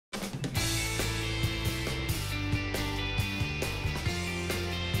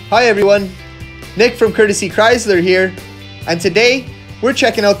Hi everyone, Nick from Courtesy Chrysler here, and today we're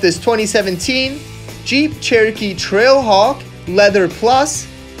checking out this 2017 Jeep Cherokee Trailhawk Leather Plus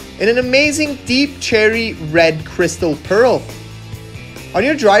in an amazing deep cherry red crystal pearl. On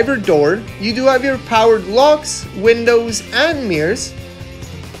your driver door, you do have your powered locks, windows and mirrors.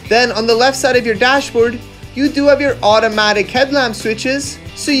 Then on the left side of your dashboard, you do have your automatic headlamp switches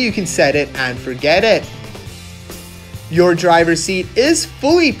so you can set it and forget it. Your driver's seat is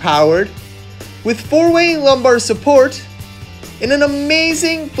fully powered with four-way lumbar support in an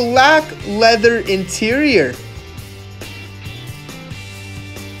amazing black leather interior.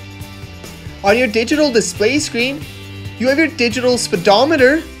 On your digital display screen, you have your digital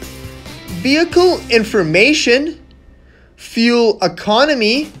speedometer, vehicle information, fuel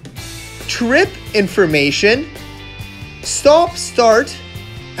economy, trip information, stop start,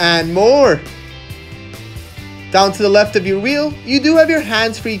 and more. Down to the left of your wheel, you do have your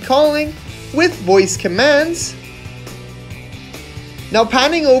hands-free calling with voice commands. Now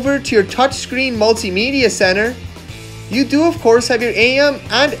panning over to your touchscreen multimedia center, you do of course have your AM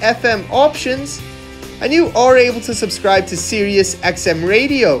and FM options, and you are able to subscribe to Sirius XM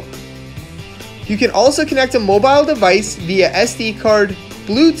radio. You can also connect a mobile device via SD card,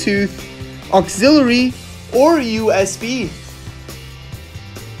 Bluetooth, auxiliary, or USB.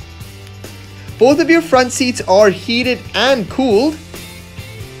 Both of your front seats are heated and cooled,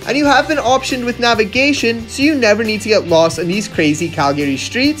 and you have been optioned with navigation so you never need to get lost on these crazy Calgary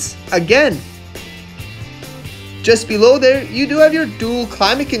streets again. Just below there, you do have your dual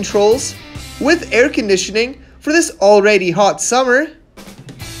climate controls with air conditioning for this already hot summer.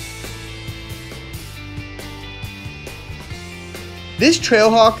 This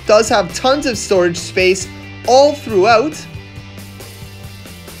Trailhawk does have tons of storage space all throughout.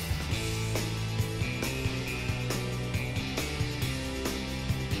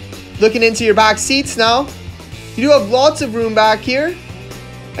 Looking into your back seats now, you do have lots of room back here,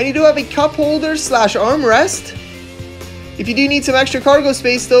 and you do have a cup holder slash armrest. If you do need some extra cargo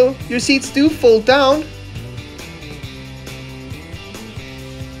space though, your seats do fold down.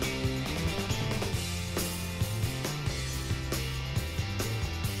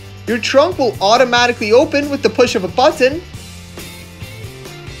 Your trunk will automatically open with the push of a button.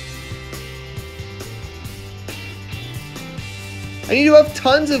 And you do have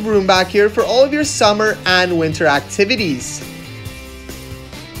tons of room back here for all of your summer and winter activities.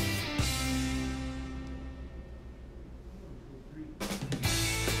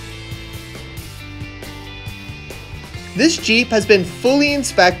 This Jeep has been fully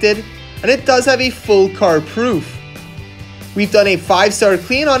inspected and it does have a full car proof. We've done a 5-star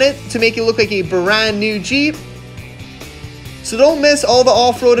clean on it to make it look like a brand new Jeep. So don't miss all the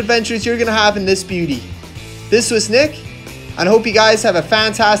off-road adventures you're going to have in this beauty. This was Nick, and I hope you guys have a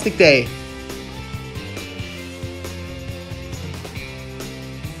fantastic day.